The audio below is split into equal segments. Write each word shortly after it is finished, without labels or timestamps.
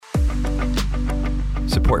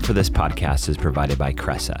Support for this podcast is provided by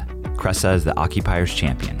Cressa. Cressa is the Occupier's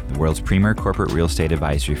Champion, the world's premier corporate real estate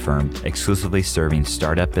advisory firm, exclusively serving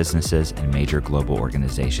startup businesses and major global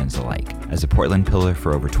organizations alike. As a Portland pillar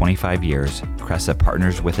for over 25 years, Cressa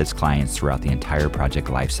partners with its clients throughout the entire project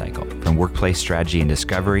lifecycle, from workplace strategy and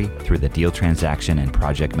discovery through the deal transaction and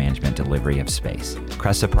project management delivery of space.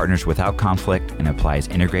 Cressa partners without conflict and applies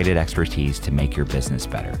integrated expertise to make your business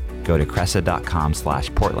better. Go to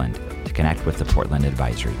cressa.com/Portland to connect with the Portland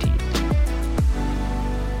advisory team.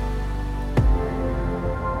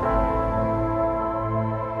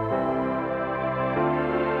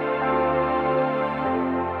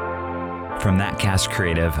 From ThatCast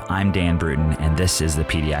Creative, I'm Dan Bruton, and this is the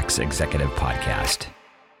PDX Executive Podcast,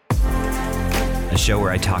 a show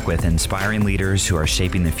where I talk with inspiring leaders who are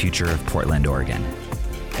shaping the future of Portland, Oregon.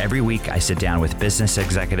 Every week, I sit down with business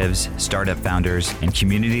executives, startup founders, and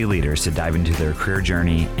community leaders to dive into their career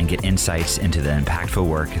journey and get insights into the impactful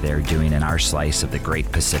work they're doing in our slice of the great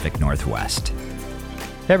Pacific Northwest.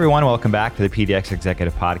 Hey everyone, welcome back to the PDX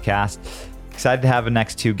Executive Podcast. Excited to have the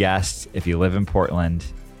next two guests. If you live in Portland,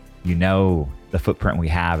 you know the footprint we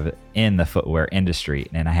have in the footwear industry.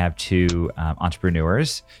 And I have two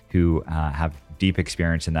entrepreneurs who have deep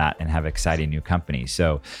experience in that and have exciting new companies.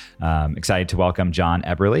 So excited to welcome John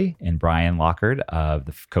Eberly and Brian Lockard, of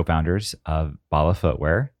the co-founders of Bala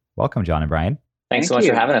Footwear. Welcome, John and Brian. Thanks so much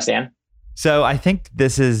for having us, Dan. So I think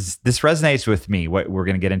this resonates with me. What we're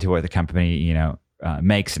going to get into, what the company,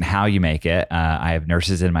 makes and how you make it. I have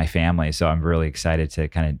nurses in my family, so I'm really excited to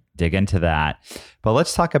kind of dig into that. But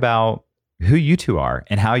let's talk about who you two are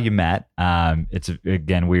and how you met. It's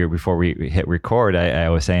again weird. Before we hit record, I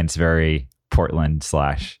was saying it's very Portland /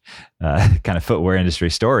 kind of footwear industry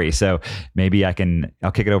story. So maybe I'll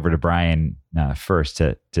kick it over to Brian first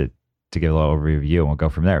to give a little overview of you, and we'll go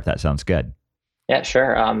from there if that sounds good. Yeah,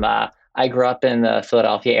 sure. I grew up in the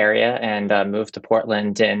Philadelphia area and moved to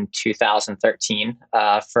Portland in 2013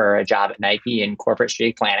 for a job at Nike in corporate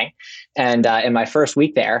strategic planning. And in my first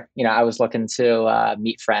week there, I was looking to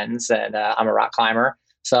meet friends, and I'm a rock climber.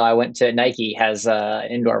 So I went to Nike, has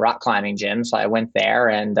an indoor rock climbing gym. So I went there,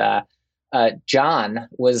 and John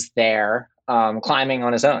was there climbing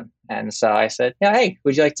on his own. And so I said, hey,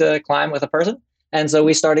 would you like to climb with a person? And so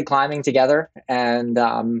we started climbing together and,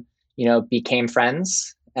 became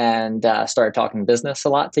friends. And started talking business a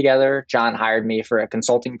lot together. John hired me for a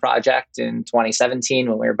consulting project in 2017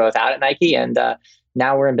 when we were both out at Nike, and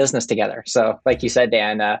now we're in business together. So like you said,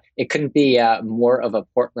 Dan, it couldn't be more of a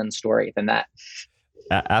Portland story than that.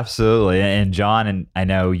 Absolutely. And John, and I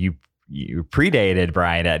know you predated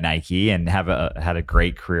Brian at Nike and had a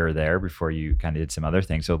great career there before you kind of did some other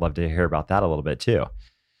things. So I'd love to hear about that a little bit too.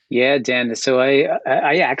 Yeah, Dan. So I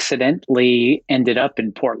accidentally ended up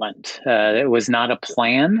in Portland. It was not a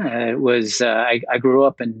plan. It was I grew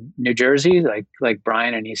up in New Jersey, like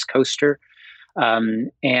Brian, an East Coaster,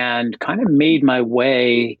 and kind of made my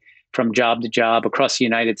way from job to job across the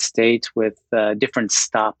United States with different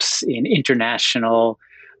stops in international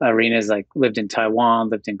arenas. Like lived in Taiwan,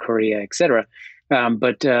 lived in Korea, etc.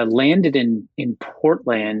 But landed in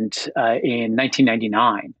Portland in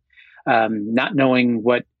 1999. Not knowing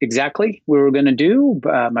what exactly we were going to do,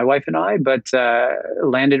 my wife and I, but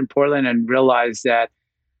landed in Portland and realized that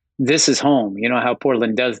this is home. You know how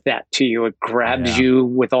Portland does that to you. It grabs you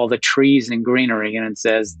with all the trees and greenery, and it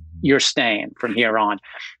says, you're staying from here on.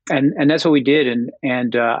 And that's what we did.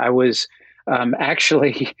 And I was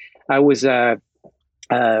actually, I was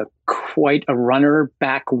quite a runner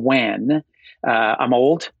back when. I'm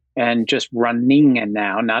old and just running and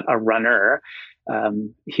now, not a runner.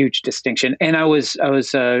 Huge distinction. And I was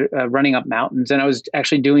running up mountains, and I was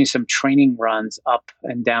actually doing some training runs up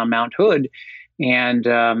and down Mount Hood, and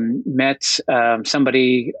met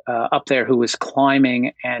somebody up there who was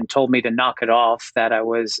climbing and told me to knock it off, that I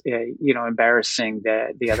was embarrassing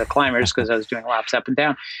the other climbers because I was doing laps up and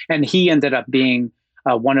down. And he ended up being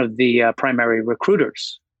one of the primary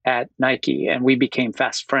recruiters at Nike, and we became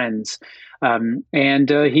fast friends.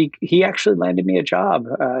 He actually landed me a job.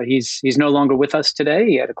 He's no longer with us today.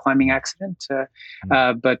 He had a climbing accident.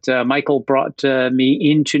 But Michael brought me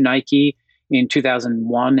into Nike in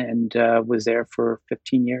 2001 and was there for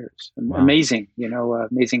 15 years. Wow. Amazing,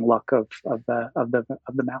 amazing luck of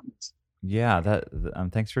the mountains. Yeah,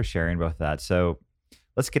 thanks for sharing both that. So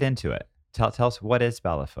let's get into it. Tell us, what is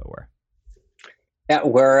Bala Footwear? Yeah,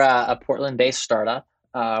 we're a Portland-based startup.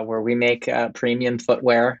 Where we make premium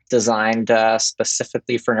footwear designed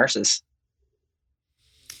specifically for nurses.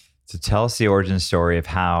 So tell us the origin story of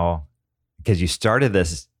how, because you started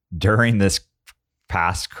this during this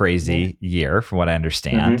past crazy year, from what I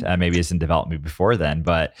understand. Maybe it's in development before then,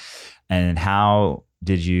 and how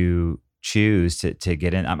did you choose to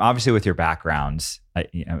get in? Obviously, with your backgrounds,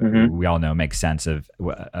 we all know makes sense of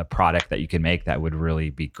a product that you can make that would really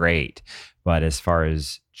be great. But as far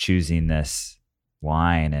as choosing this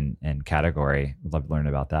line and category, I'd love to learn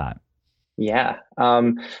about that. Yeah.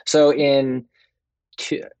 So in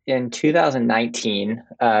 2019,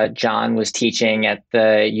 John was teaching at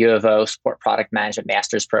the U of O Sport Product Management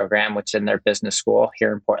Master's Program, which is in their business school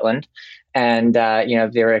here in Portland. And,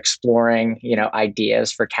 they were exploring,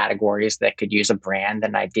 ideas for categories that could use a brand.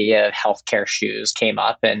 An idea of healthcare shoes came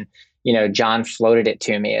up, and, John floated it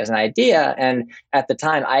to me as an idea. And at the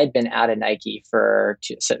time, I had been out at Nike for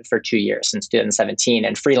 2 years, since 2017,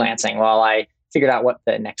 and freelancing while I figured out what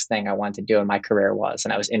the next thing I wanted to do in my career was.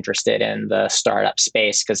 And I was interested in the startup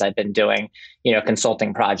space because I'd been doing,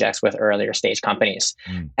 consulting projects with earlier stage companies,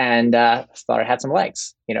 and thought it had some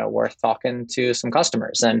legs, worth talking to some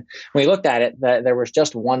customers. And when we looked at it, there was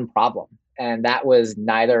just one problem. And that was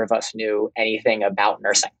neither of us knew anything about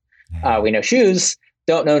nursing. We know shoes,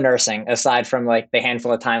 don't know nursing, aside from like the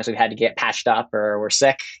handful of times we've had to get patched up or we're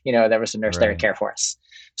sick, there was a nurse there to care for us.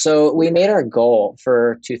 So we made our goal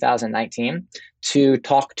for 2019 to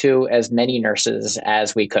talk to as many nurses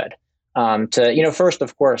as we could, to, first,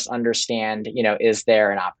 of course, understand, is there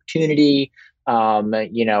an opportunity?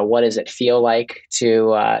 What does it feel like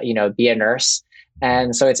to, be a nurse?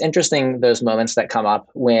 And so it's interesting, those moments that come up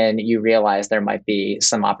when you realize there might be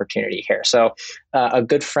some opportunity here. So a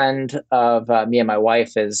good friend of me and my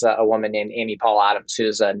wife is a woman named Amy Paul Adams,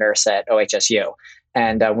 who's a nurse at OHSU.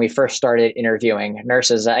 And when we first started interviewing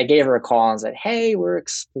nurses, I gave her a call and said, hey, we're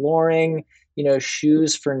exploring,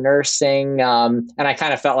 shoes for nursing. And I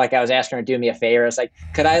kind of felt like I was asking her to do me a favor. It's like,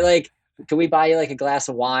 could we buy you like a glass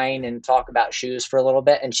of wine and talk about shoes for a little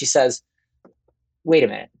bit? And she says, wait a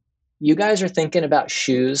minute, you guys are thinking about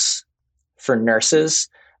shoes for nurses?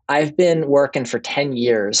 I've been working for 10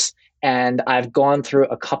 years and I've gone through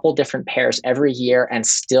a couple different pairs every year and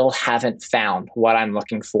still haven't found what I'm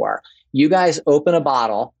looking for. You guys open a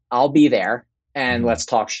bottle, I'll be there, and let's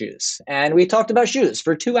talk shoes. And we talked about shoes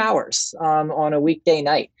for 2 hours on a weekday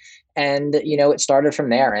night. And, it started from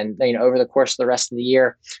there. And, over the course of the rest of the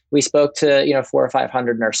year, we spoke to, 400 or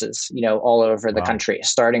 500 nurses, all over the country,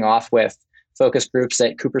 starting off with focus groups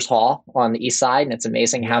at Cooper's Hall on the east side. And it's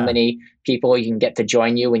amazing how many people you can get to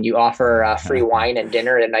join you when you offer free wine and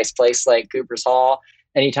dinner at a nice place like Cooper's Hall.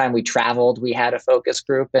 Anytime we traveled, we had a focus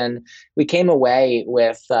group, and we came away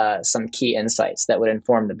with some key insights that would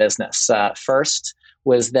inform the business. First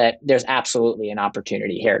was that there's absolutely an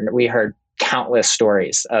opportunity here. We heard countless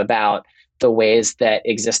stories about the ways that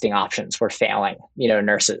existing options were failing,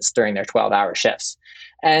 nurses during their 12-hour shifts.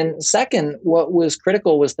 And second, what was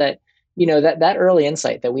critical was that, that early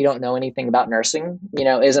insight that we don't know anything about nursing,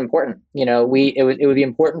 is important. It would be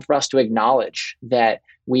important for us to acknowledge that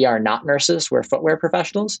we are not nurses, we're footwear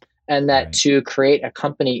professionals, and that to create a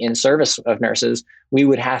company in service of nurses, we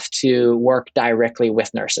would have to work directly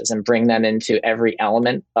with nurses and bring them into every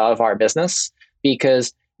element of our business,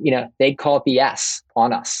 because, they'd call BS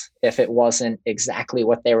on us if it wasn't exactly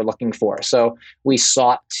what they were looking for. So we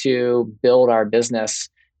sought to build our business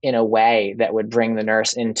in a way that would bring the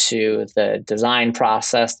nurse into the design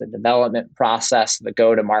process, the development process, the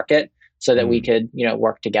go-to-market, so that we could,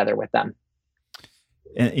 work together with them.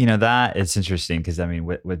 And, that it's interesting because,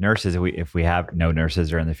 with nurses, if we have no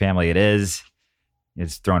nurses or in the family, it's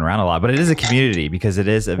thrown around a lot, but it is a community because it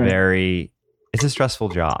is it's a stressful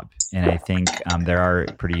job. And I think there are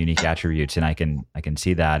pretty unique attributes, and I can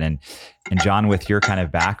see that. And John, with your kind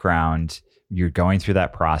of background, you're going through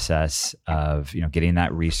that process of, getting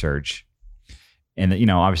that research, and,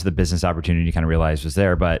 obviously the business opportunity you kind of realized was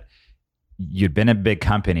there, but you'd been at big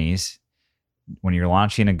companies. When you're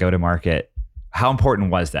launching a go-to-market, how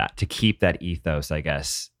important was that to keep that ethos, I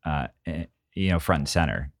guess, front and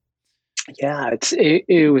center? Yeah,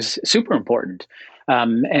 it was super important.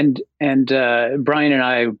 And Brian and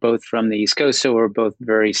I are both from the East Coast, so we're both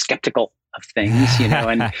very skeptical of things,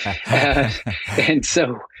 and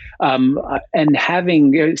so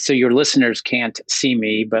so your listeners can't see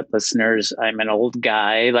me, but listeners, I'm an old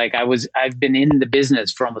guy. Like I've been in the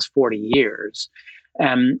business for almost 40 years.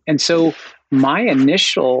 And so my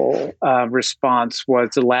initial response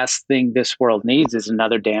was, the last thing this world needs is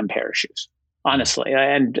another damn pair of shoes, honestly.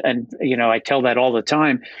 And I tell that all the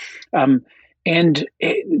time. The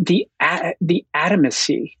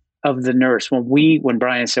adamancy of the nurse, when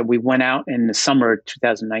Brian said we went out in the summer of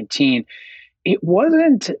 2019, it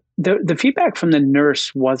wasn't, the feedback from the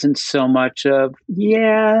nurse wasn't so much of,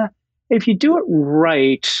 if you do it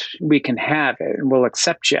right, we can have it and we'll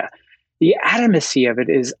accept you. The adamancy of it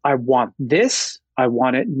is, I want this, I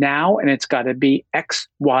want it now, and it's got to be X,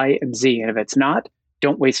 Y, and Z. And if it's not,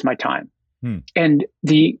 don't waste my time. And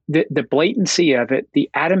the blatancy of it, the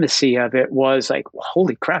atomacy of it was like, well,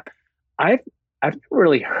 holy crap, I've never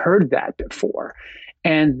really heard that before.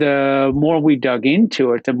 And the more we dug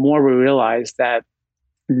into it, the more we realized that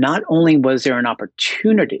not only was there an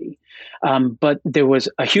opportunity, but there was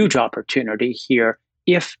a huge opportunity here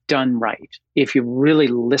if done right. If you really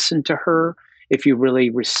listened to her, if you really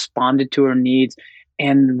responded to her needs.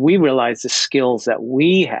 And we realized the skills that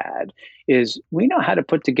we had is we know how to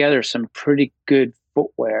put together some pretty good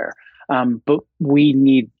footwear, but we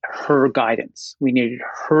need her guidance. We needed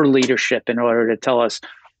her leadership in order to tell us,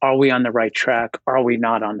 are we on the right track? Are we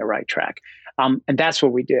not on the right track? And that's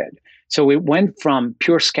what we did. So we went from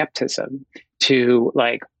pure skepticism to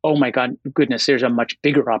like, oh my goodness, there's a much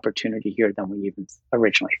bigger opportunity here than we even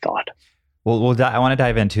originally thought. Well, I want to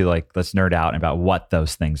dive into let's nerd out about what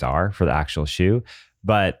those things are for the actual shoe.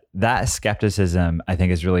 But that skepticism, I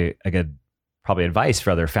think, is really a good probably advice for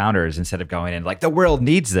other founders. Instead of going in like, the world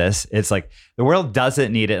needs this, it's like the world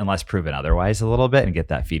doesn't need it unless proven otherwise a little bit, and get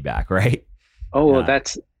that feedback, right? Oh, well,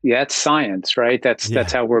 that's science, right?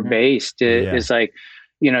 That's how we're based. Is like,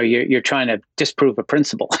 you're trying to disprove a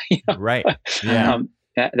principle. Right. Yeah.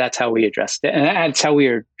 That's how we addressed it, and that's how we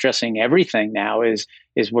are addressing everything now. Is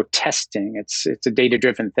we're testing. It's a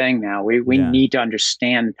data-driven thing now. We need to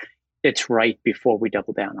understand it's right before we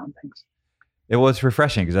double down on things. It was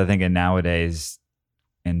refreshing because I think nowadays,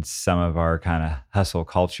 in some of our kind of hustle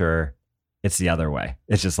culture, it's the other way.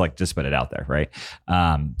 It's just put it out there, right?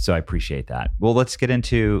 So I appreciate that. Well, let's get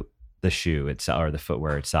into the shoe itself or the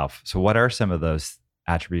footwear itself. So what are some of those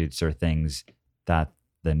attributes or things that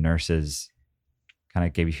the nurses kind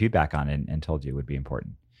of gave you feedback on and told you would be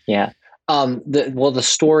important? Yeah. The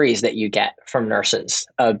stories that you get from nurses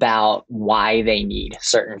about why they need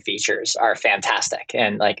certain features are fantastic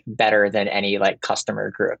and like better than any like customer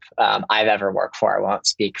group I've ever worked for. I won't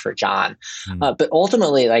speak for John, but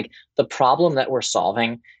ultimately, like the problem that we're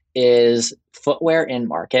solving is footwear in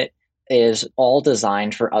market is all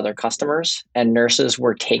designed for other customers, and nurses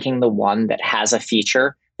were taking the one that has a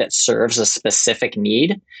feature that serves a specific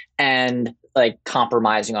need and like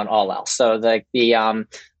compromising on all else. So the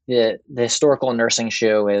historical nursing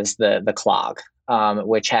shoe is the clog,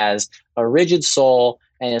 which has a rigid sole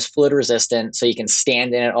and is fluid resistant, so you can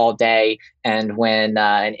stand in it all day. And when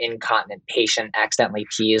an incontinent patient accidentally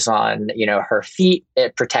pees on, her feet,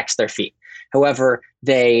 it protects their feet. However,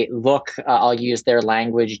 they look, I'll use their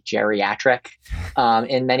language, geriatric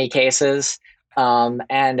in many cases.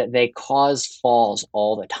 And they cause falls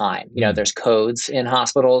all the time. There's codes in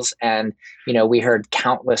hospitals, and, we heard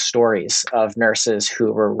countless stories of nurses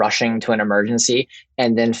who were rushing to an emergency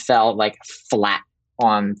and then fell like flat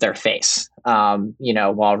on their face,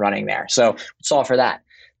 while running there. So it's all for that.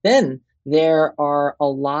 Then there are a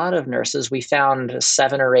lot of nurses. We found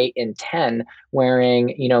 7 or 8 in 10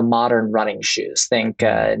 wearing, modern running shoes. Think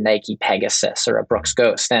Nike Pegasus or a Brooks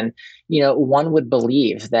Ghost. And, one would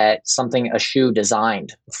believe that a shoe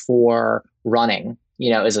designed for running,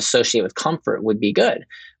 is associated with comfort would be good.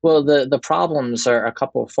 Well, the problems are a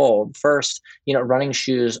couple fold. First, running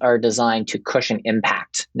shoes are designed to cushion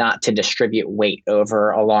impact, not to distribute weight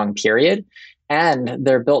over a long period. And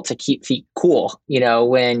they're built to keep feet cool,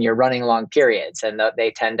 when you're running long periods. And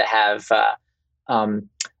they tend to have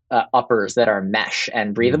uppers that are mesh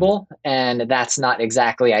and breathable. And that's not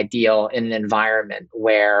exactly ideal in an environment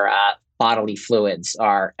where bodily fluids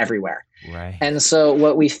are everywhere. Right. And so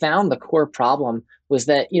what we found, the core problem was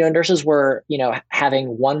that, nurses were,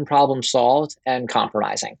 having one problem solved and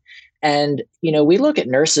compromising. And, we look at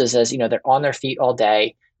nurses as, they're on their feet all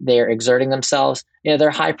day. They're exerting themselves.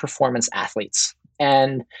 They're high performance athletes.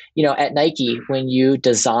 And, at Nike, when you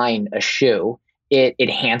design a shoe, it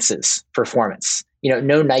enhances performance.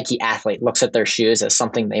 No Nike athlete looks at their shoes as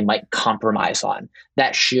something they might compromise on.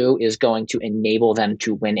 That shoe is going to enable them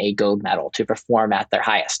to win a gold medal, to perform at their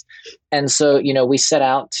highest. And so, we set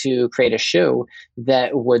out to create a shoe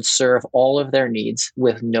that would serve all of their needs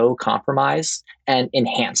with no compromise and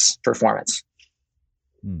enhance performance.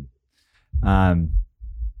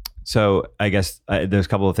 So I guess there's a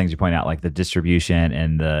couple of things you point out, like the distribution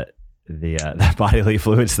and the bodily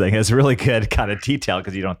fluids thing is really good kind of detail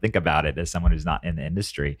because you don't think about it as someone who's not in the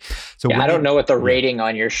industry. So I don't know what the rating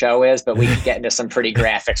on your show is, but we can get into some pretty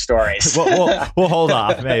graphic stories. we'll hold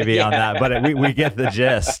off maybe on that, but we get the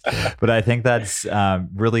gist. But I think that's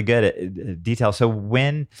really good detail. So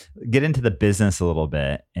get into the business a little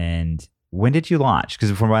bit, and when did you launch?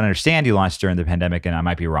 Because from what I understand, you launched during the pandemic, and I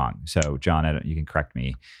might be wrong. So John, you can correct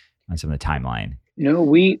me on some of the timeline? No,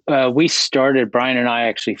 we started. Brian and I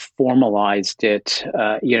actually formalized it.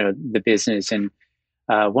 The business, and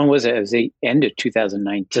when was it? It was the end of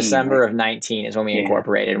 2019. December of 19 is when we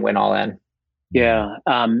incorporated and went all in. Yeah.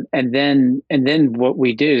 And then what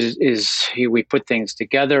we did is we put things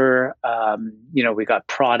together. We got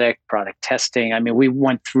product testing. I mean, we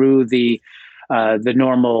went through the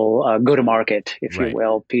normal go-to-market, if you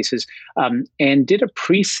will, pieces, and did a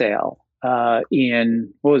pre-sale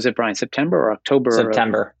in, what was it, Brian, September or October?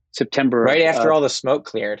 September. Right after all the smoke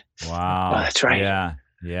cleared. Wow. That's right.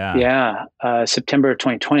 Yeah. September of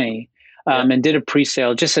 2020. And did a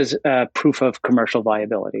pre-sale just as proof of commercial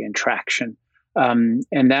viability and traction.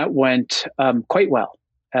 And that went quite well,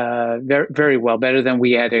 very, very well, better than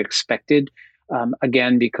we had expected.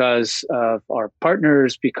 Again, because of our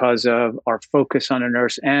partners, because of our focus on a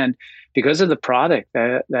nurse, and because of the product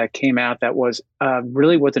that came out that was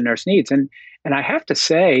really what the nurse needs. And I have to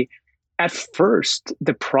say, at first,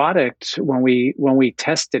 the product, when we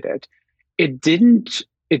tested it, it didn't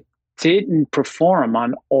perform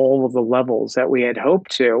on all of the levels that we had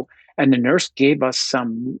hoped to. And the nurse gave us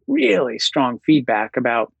some really strong feedback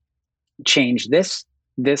about change this,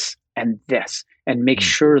 and this, and make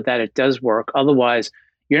sure that it does work. Otherwise,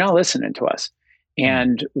 you're not listening to us.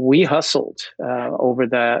 And we hustled over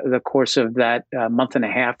the course of that month and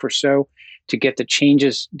a half or so to get the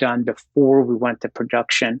changes done before we went to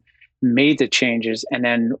production, made the changes. And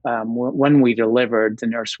then when we delivered, the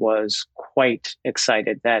nurse was quite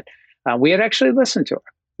excited that we had actually listened to her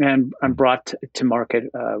and brought to market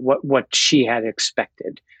what she had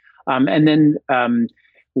expected. And then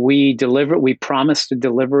we promised a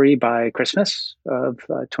delivery by Christmas of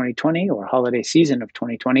 2020 or holiday season of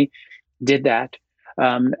 2020, did that.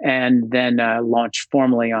 And then launched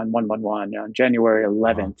formally on 1/1/1 on January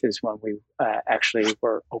 11th is when we actually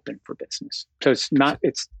were open for business. So it's not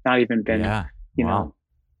even been,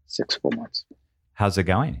 6 full months. How's it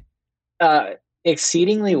going?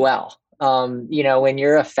 Exceedingly well. When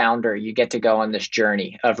you're a founder, you get to go on this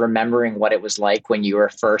journey of remembering what it was like when you were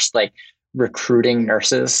first recruiting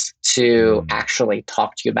nurses to actually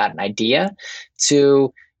talk to you about an idea.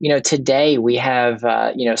 To, today we have,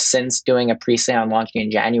 since doing a pre-sale and launching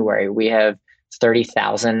in January, we have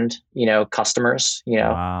 30,000, customers,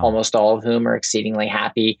 almost all of whom are exceedingly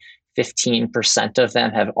happy. 15% of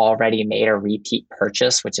them have already made a repeat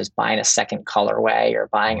purchase, which is buying a second colorway or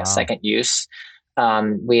buying a second use.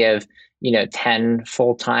 We have, 10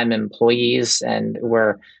 full-time employees, and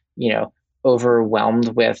we're,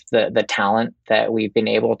 overwhelmed with the talent that we've been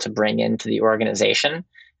able to bring into the organization.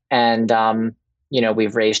 And,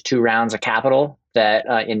 we've raised 2 rounds of capital that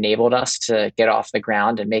enabled us to get off the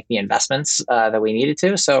ground and make the investments that we needed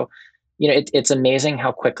to. So, it's amazing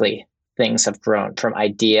how quickly things have grown from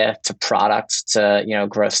idea to product to,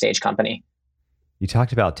 growth stage company. You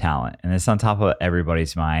talked about talent, and it's on top of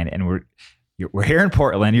everybody's mind. And we're here in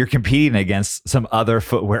Portland. You're competing against some other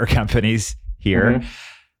footwear companies here. Mm-hmm.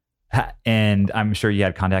 And I'm sure you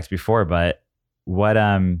had contacts before, but what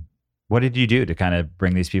did you do to kind of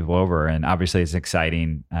bring these people over? And obviously it's an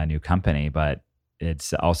exciting new company, but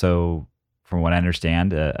it's also, from what I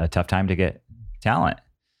understand, a tough time to get talent.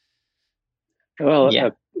 Well,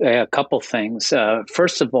 a couple things.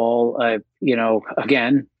 First of all,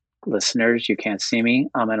 again, listeners, you can't see me.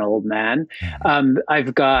 I'm an old man.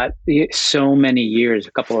 I've got so many years,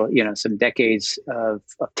 some decades of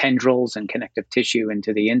tendrils and connective tissue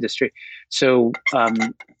into the industry. So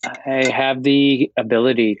I have the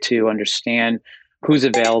ability to understand who's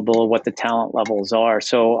available, what the talent levels are.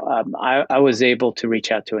 So I was able to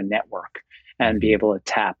reach out to a network and be able to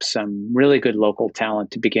tap some really good local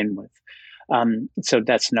talent to begin with. So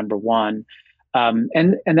that's number one.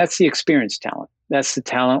 And that's the experienced talent. That's the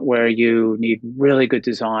talent where you need really good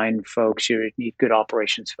design folks, you need good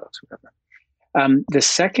operations folks, whatever. The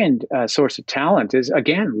second source of talent is,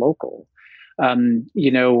 again, local.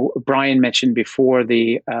 Brian mentioned before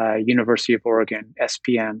the University of Oregon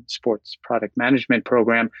SPM, Sports Product Management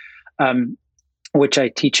Program, which I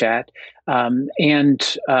teach at.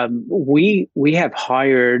 We have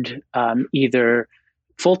hired either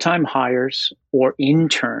full-time hires or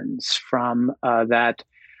interns from that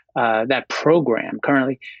program.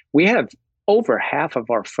 Currently, we have over half of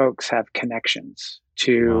our folks have connections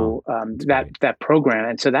to that program,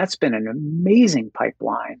 and so that's been an amazing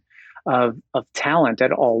pipeline of talent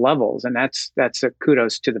at all levels. And that's a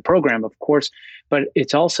kudos to the program, of course, but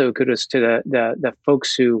it's also kudos to the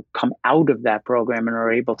folks who come out of that program and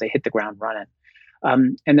are able to hit the ground running.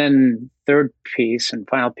 And then third piece and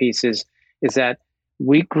final piece is that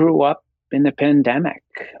we grew up in the pandemic.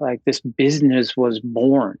 Like, this business was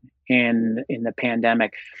born in the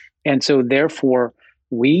pandemic. And so therefore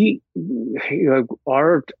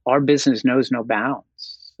our business knows no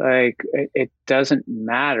bounds. Like it doesn't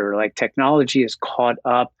matter. Like technology is caught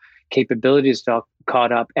up, capabilities are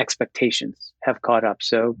caught up, expectations have caught up.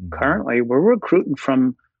 So currently we're recruiting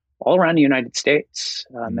from all around the United States.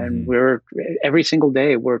 And every single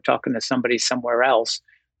day we're talking to somebody somewhere else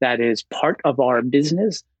that is part of our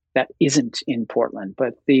business that isn't in Portland.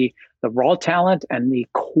 But the raw talent and the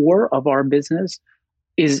core of our business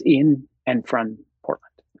is in and from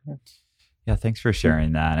Portland. Yeah, thanks for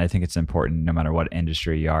sharing that. I think it's important no matter what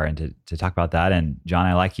industry you are and to talk about that. And John,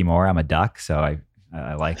 I like you more. I'm a duck, so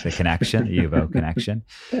I like the connection, the Evo connection.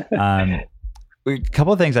 A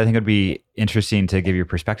couple of things I think would be interesting to give your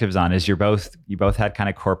perspectives on is you both had kind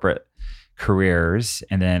of corporate careers,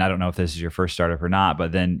 and then I don't know if this is your first startup or not,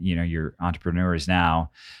 but then you're entrepreneurs now.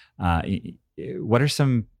 What are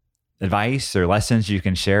some advice or lessons you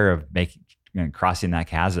can share of crossing that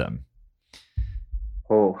chasm?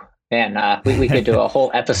 Oh man, we could do a whole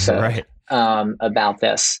episode right. About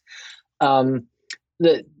this. The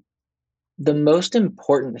most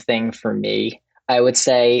important thing for me, I would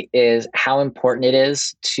say, is how important it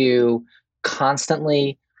is to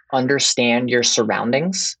constantly understand your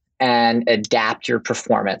surroundings and adapt your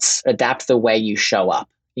performance, adapt the way you show up,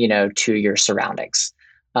 to your surroundings.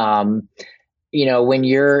 When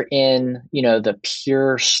you're in, the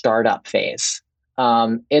pure startup phase,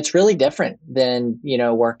 it's really different than,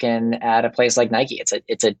 working at a place like Nike.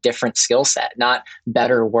 It's a different skill set, not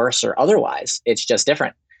better, worse, or otherwise. It's just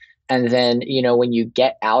different. And then, when you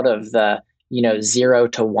get out of the, 0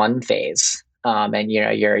 to 1 phase, and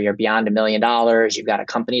you're beyond $1 million, you've got a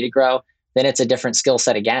company to grow, then it's a different skill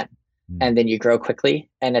set again. And then you grow quickly,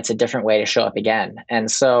 and it's a different way to show up again. And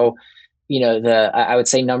so, I would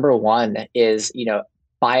say number one is,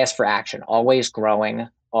 bias for action, always growing,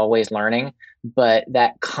 always learning, but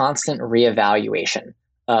that constant reevaluation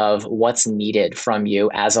of what's needed from you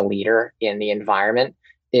as a leader in the environment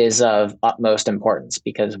is of utmost importance,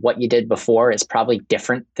 because what you did before is probably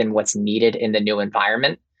different than what's needed in the new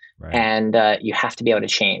environment. Right. And you have to be able to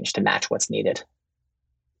change to match what's needed.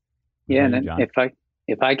 Yeah. And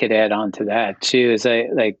if I could add on to that too, is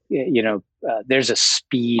there's a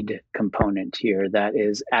speed component here that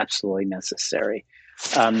is absolutely necessary.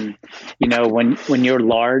 When you're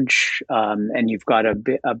large and you've got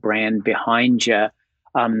a brand behind you,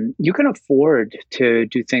 you can afford to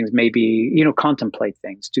do things, maybe, contemplate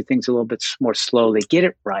things, do things a little bit more slowly, get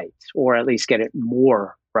it right, or at least get it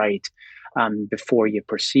more right before you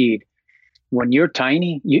proceed. When you're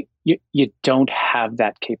tiny, you don't have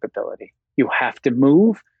that capability. You have to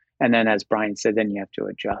move. And then, as Brian said, then you have to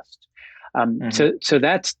adjust. So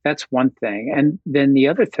that's one thing. And then the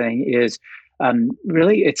other thing is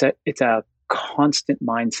really it's a constant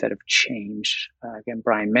mindset of change. Again,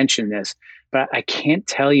 Brian mentioned this, but I can't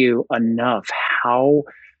tell you enough how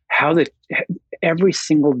every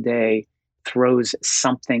single day throws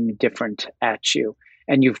something different at you.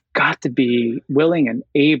 And you've got to be willing and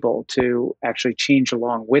able to actually change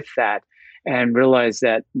along with that and realize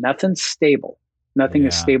that nothing's stable. Nothing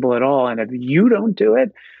is stable at all. And if you don't do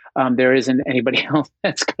it, there isn't anybody else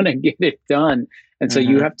that's going to get it done. And so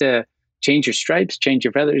you have to change your stripes, change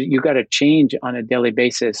your feathers. You got to change on a daily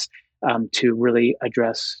basis to really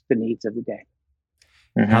address the needs of the day.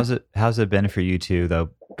 How's it been for you two, though,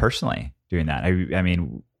 personally, doing that? I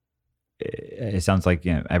mean, it sounds like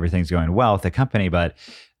everything's going well with the company, but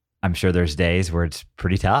I'm sure there's days where it's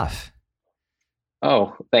pretty tough.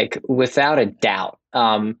 Oh, like without a doubt.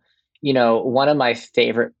 One of my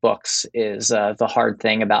favorite books is The Hard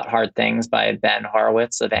Thing About Hard Things by Ben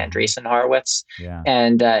Horowitz of Andreessen Horowitz. Yeah.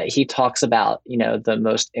 And he talks about, the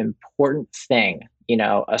most important thing,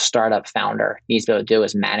 a startup founder needs to be able to do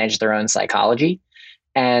is manage their own psychology.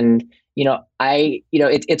 And,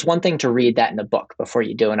 it's one thing to read that in a book before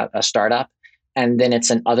you do a startup. And then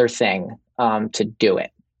it's another thing to do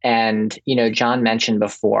it. And, John mentioned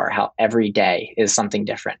before how every day is something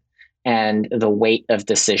different. And the weight of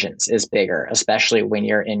decisions is bigger, especially when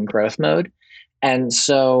you're in growth mode. And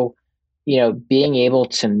so, being able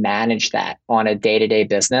to manage that on a day-to-day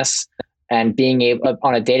business and being able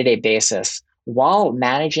on a day-to-day basis while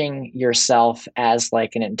managing yourself as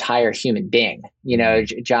like an entire human being.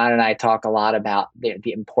 John and I talk a lot about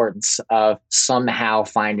the importance of somehow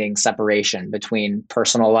finding separation between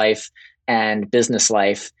personal life and business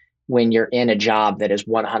life when you're in a job that is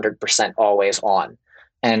 100% always on.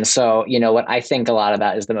 And so, what I think a lot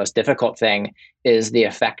about is the most difficult thing is the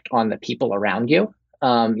effect on the people around you.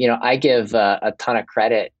 I give a ton of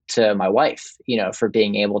credit to my wife, for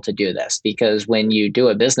being able to do this, because when you do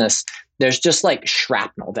a business, there's just like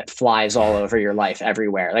shrapnel that flies all over your life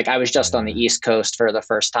everywhere. Like I was just on the East Coast for the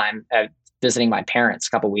first time visiting my parents a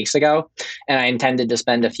couple of weeks ago, and I intended to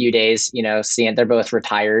spend a few days, seeing, they're both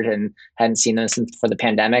retired and hadn't seen them since for the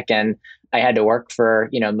pandemic. And I had to work for,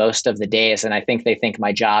 most of the days. And I think they think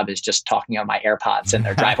my job is just talking on my AirPods in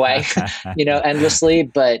their driveway, endlessly.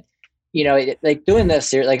 But, like doing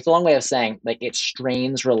this, like it's a long way of saying, like, it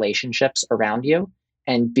strains relationships around you.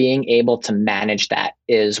 And being able to manage that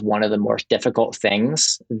is one of the more difficult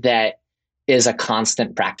things that is a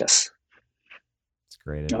constant practice. It's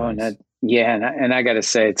great advice. And I got to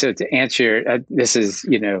say, to answer, this is,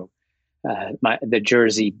 the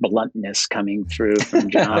Jersey bluntness coming through from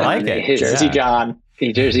John. I like it. Jersey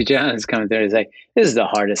John is coming through. It's like, this is the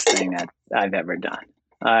hardest thing that I've ever done.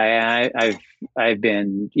 I've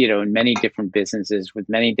been, in many different businesses with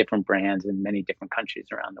many different brands in many different countries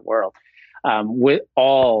around the world, with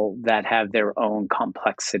all that have their own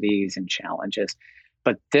complexities and challenges.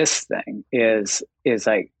 But this thing is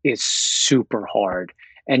super hard,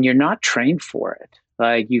 and you're not trained for it.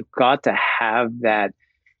 Like, you've got to have that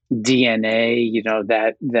DNA,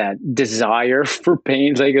 that desire for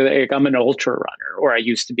pain. Like I'm an ultra runner, or I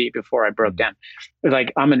used to be before I broke down.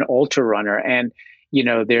 Like, I'm an ultra runner, and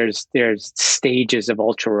there's stages of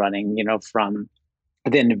ultra running, from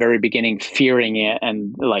in the very beginning, fearing it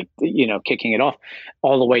and kicking it off,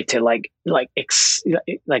 all the way to like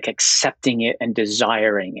accepting it and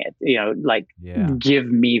desiring it, give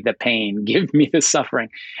me the pain, give me the suffering.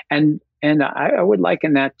 And I would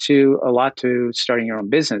liken that to starting your own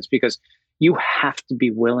business, because you have to be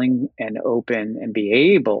willing and open and be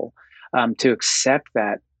able to accept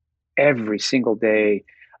that every single day,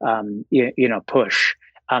 push.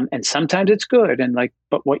 And sometimes it's good.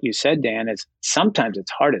 But what you said, Dan, is sometimes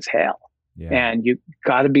it's hard as hell. Yeah. And you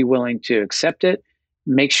got to be willing to accept it,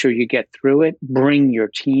 make sure you get through it, bring your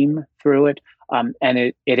team through it. And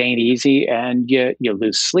it ain't easy, and you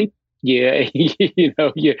lose sleep. You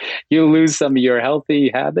lose some of your healthy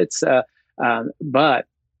habits, but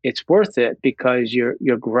it's worth it, because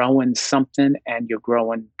you're growing something, and you're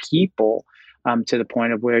growing people to the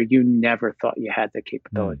point of where you never thought you had the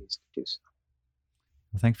capabilities to do so.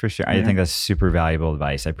 Well, thanks for sharing. I think that's super valuable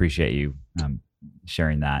advice. I appreciate you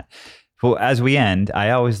sharing that. Well, as we end, I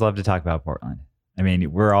always love to talk about Portland. I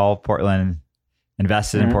mean, we're all Portland,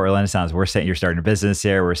 invested in Portland. It sounds, we're saying you're starting a business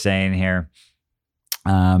here. We're saying here.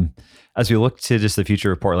 As we look to just the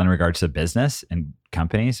future of Portland in regards to business and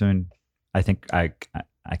companies, I mean, I think I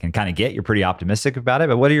can kind of get you're pretty optimistic about it,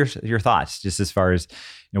 but what are your thoughts just as far as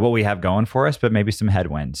what we have going for us, but maybe some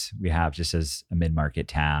headwinds we have just as a mid-market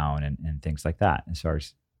town and things like that as far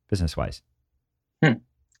as business-wise?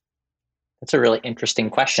 That's a really interesting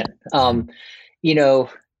question. I'm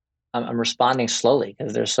responding slowly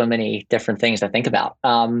because there's so many different things to think about.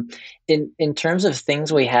 In terms of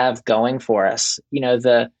things we have going for us,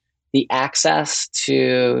 the access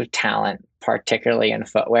to talent, particularly in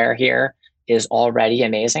footwear here, is already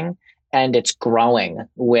amazing. And it's growing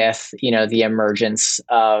with, the emergence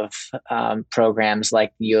of programs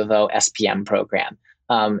like the U of O SPM program.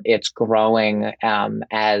 It's growing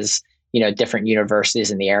as, different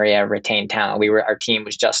universities in the area retain talent. Our team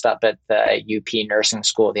was just up at the UP Nursing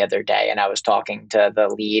School the other day, and I was talking to the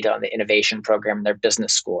lead on the innovation program in their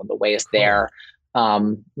business school and the ways they're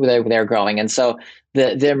growing. And so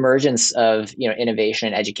the emergence of, innovation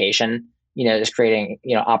and education, is creating,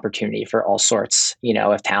 opportunity for all sorts,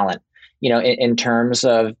 of talent. In terms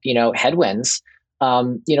of, headwinds,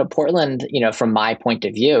 Portland, from my point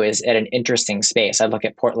of view, is at an interesting space. I look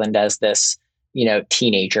at Portland as this,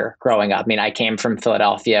 teenager growing up. I mean, I came from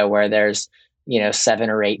Philadelphia, where there's, 7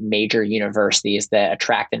 or 8 major universities that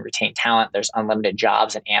attract and retain talent. There's unlimited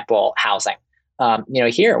jobs and ample housing.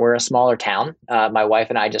 Here we're a smaller town. My wife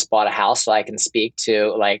and I just bought a house, so I can speak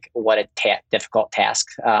to what a difficult task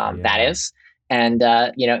that is. And,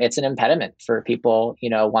 it's an impediment for people,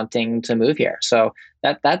 wanting to move here. So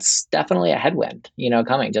that's definitely a headwind,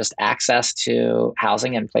 coming, just access to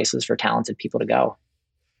housing and places for talented people to go.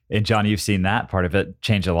 And John, you've seen that part of it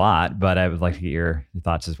change a lot, but I would like to get your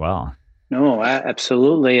thoughts as well. No,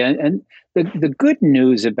 absolutely. And the good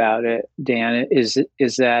news about it, Dan, is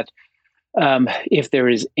that if there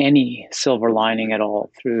is any silver lining at all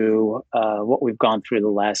through what we've gone through the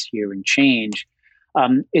last year and change,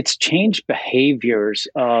 it's changed behaviors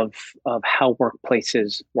of how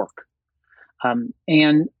workplaces work.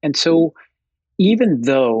 And so even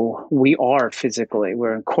though we're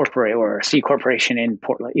incorporated, or a C corporation in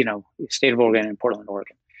Portland, state of Oregon and Portland,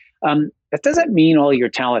 Oregon, That doesn't mean all your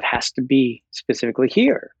talent has to be specifically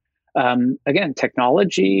here. Again,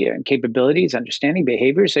 technology and capabilities, understanding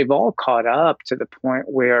behaviors, they've all caught up to the point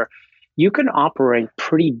where you can operate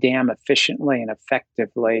pretty damn efficiently and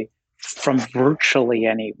effectively from virtually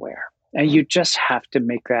anywhere. And you just have to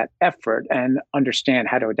make that effort and understand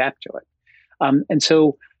how to adapt to it. And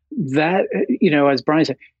so that, as Brian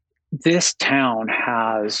said, this town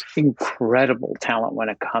has incredible talent when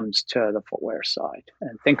it comes to the footwear side.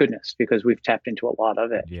 And thank goodness, because we've tapped into a lot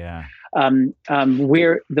of it. Yeah.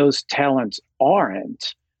 Where those talents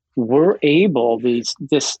aren't, we're able this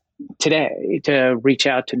today to reach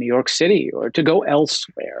out to New York City or to go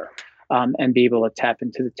elsewhere and be able to tap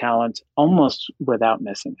into the talent almost without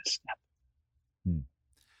missing a step.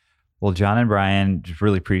 Well, John and Brian, just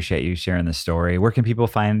really appreciate you sharing the story. Where can people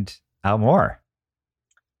find out more?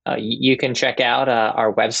 You can check out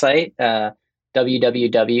our website,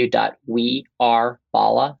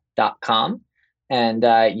 www.wearebala.com.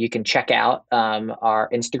 And you can check out our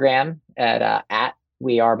Instagram at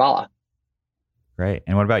wearebala. Great.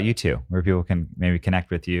 And what about you two? Where people can maybe connect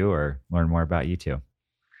with you or learn more about you two?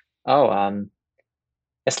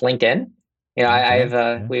 It's LinkedIn. I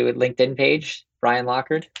have we LinkedIn page, Brian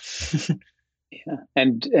Lockard. Yeah.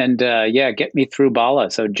 And get me through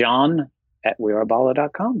Bala. So John at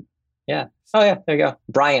wearebala.com. Yeah. Oh yeah. There you go.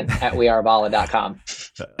 Brian at wearebala.com.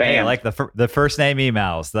 Hey, I like the first name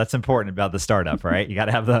emails. That's important about the startup, right? You got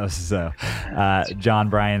to have those. So John,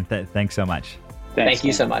 Brian, thanks so much. Thank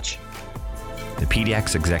you so much. The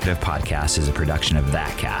PDX Executive Podcast is a production of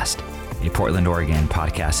ThatCast, a Portland, Oregon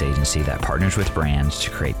podcast agency that partners with brands to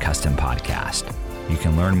create custom podcasts. You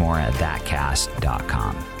can learn more at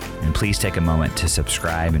thatcast.com. And please take a moment to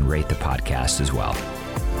subscribe and rate the podcast as well.